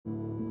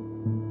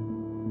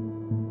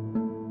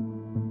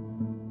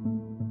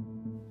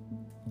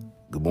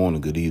Good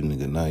morning, good evening,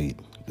 good night.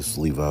 This is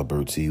Levi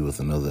Bertie with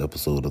another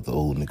episode of the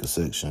Old Nigga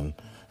Section.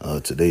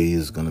 Today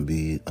is going to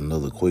be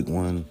another quick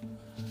one,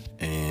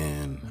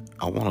 and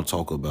I want to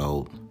talk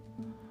about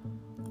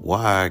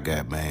why I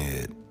got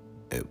mad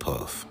at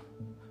Puff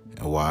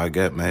and why I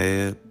got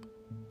mad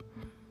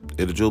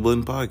at the Joe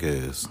Budden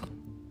podcast.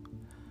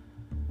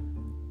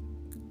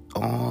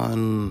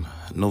 On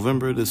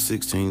November the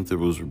 16th, it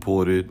was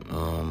reported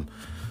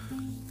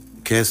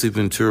Cassie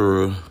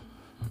Ventura.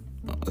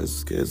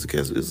 Is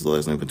the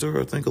last name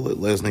Ventura? I think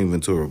last name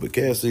Ventura. But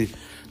Cassie,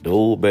 the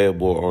old bad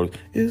boy artist,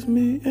 it's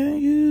me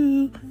and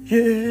you,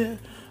 yeah.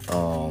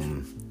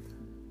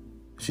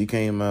 She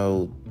came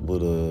out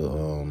with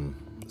a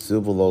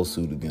civil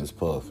lawsuit against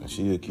Puff, and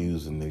she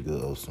accused a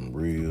nigga of some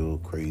real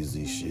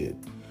crazy shit.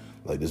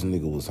 Like, this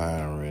nigga was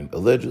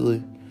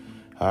allegedly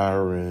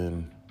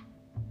hiring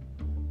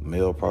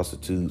male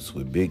prostitutes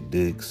with big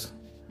dicks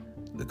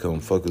to come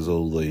fuck his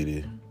old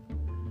lady.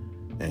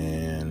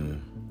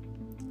 And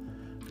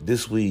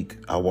this week,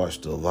 I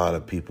watched a lot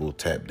of people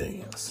tap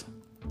dance.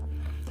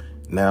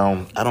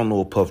 Now, I don't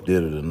know if Puff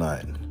did it or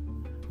not,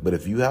 but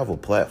if you have a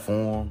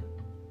platform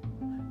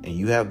and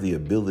you have the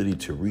ability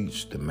to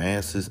reach the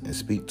masses and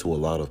speak to a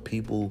lot of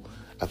people,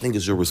 I think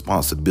it's your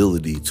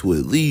responsibility to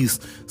at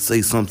least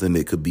say something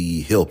that could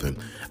be helping.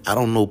 I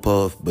don't know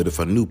Puff, but if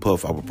I knew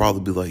Puff, I would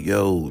probably be like,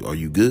 yo, are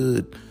you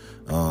good?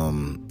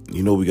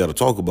 We got to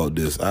talk about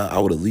this. I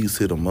would at least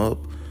hit him up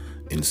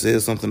and say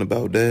something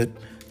about that.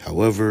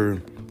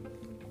 However,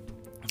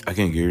 I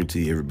can't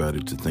guarantee everybody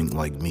to think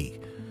like me.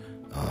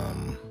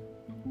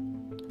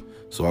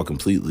 So I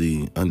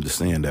completely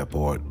understand that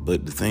part.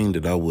 But the thing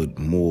that I would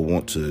more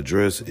want to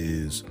address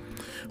is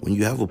when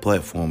you have a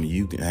platform,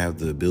 you can have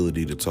the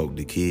ability to talk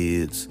to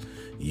kids,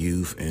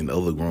 youth, and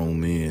other grown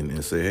men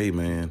and say, hey,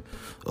 man,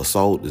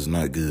 assault is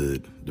not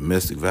good.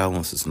 Domestic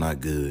violence is not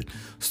good.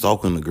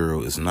 Stalking a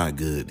girl is not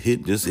good.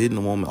 Just hitting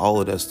a woman, all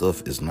of that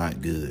stuff is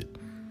not good.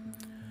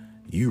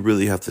 You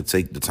really have to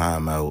take the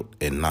time out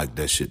and knock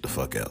that shit the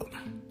fuck out.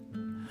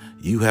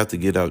 You have to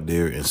get out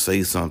there and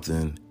say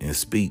something and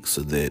speak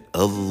so that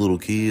other little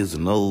kids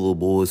and other little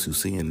boys who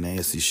seeing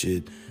nasty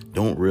shit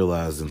don't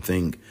realize and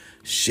think,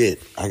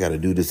 shit, I got to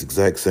do this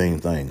exact same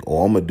thing,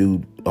 or I'm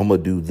gonna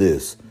do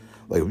this.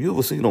 Like, if you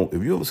ever seen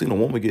a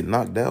woman get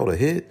knocked out or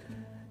hit,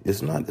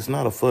 it's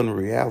not a fun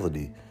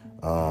reality.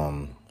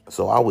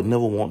 So I would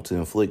never want to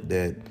inflict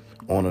that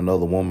on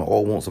another woman,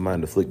 or want somebody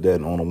to inflict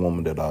that on a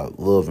woman that I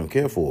love and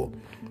care for.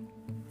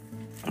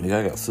 I mean,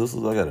 I got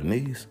sisters, I got a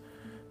niece.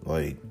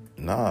 Like,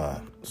 nah.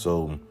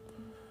 So,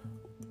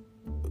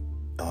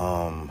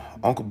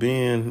 Uncle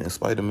Ben and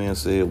Spider-Man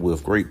said,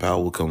 with great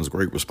power comes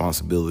great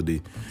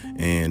responsibility.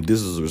 And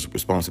this is a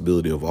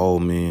responsibility of all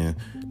men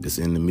that's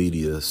in the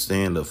media.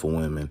 Stand up for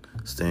women.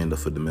 Stand up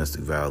for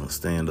domestic violence.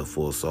 Stand up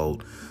for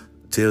assault.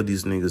 Tell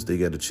these niggas they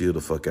got to chill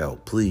the fuck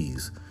out,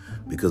 please.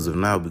 Because if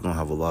not, we're going to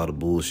have a lot of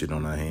bullshit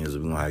on our hands.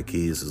 We're going to have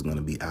kids that's going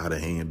to be out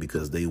of hand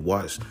because they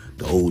watched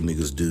the old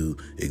niggas do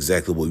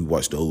exactly what we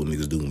watched the old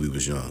niggas do when we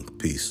was young.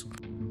 Peace.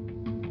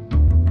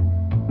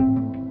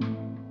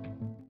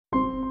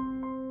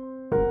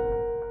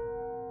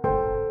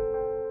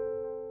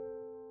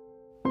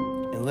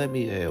 And let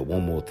me add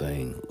one more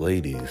thing.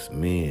 Ladies,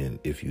 men,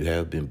 if you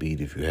have been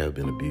beat, if you have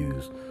been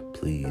abused,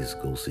 please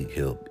go seek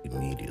help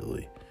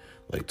immediately.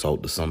 Like,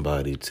 talk to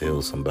somebody,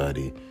 tell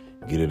somebody,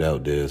 get it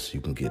out there so you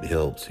can get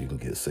help, so you can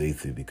get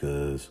safety.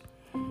 Because,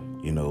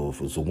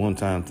 if it's a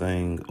one-time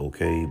thing,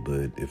 okay,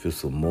 but if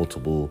it's a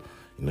multiple,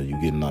 you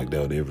get knocked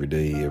out every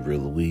day, every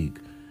other week,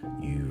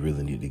 you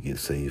really need to get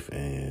safe.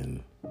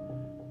 And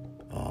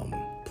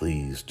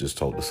please just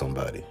talk to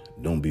somebody.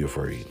 Don't be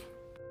afraid.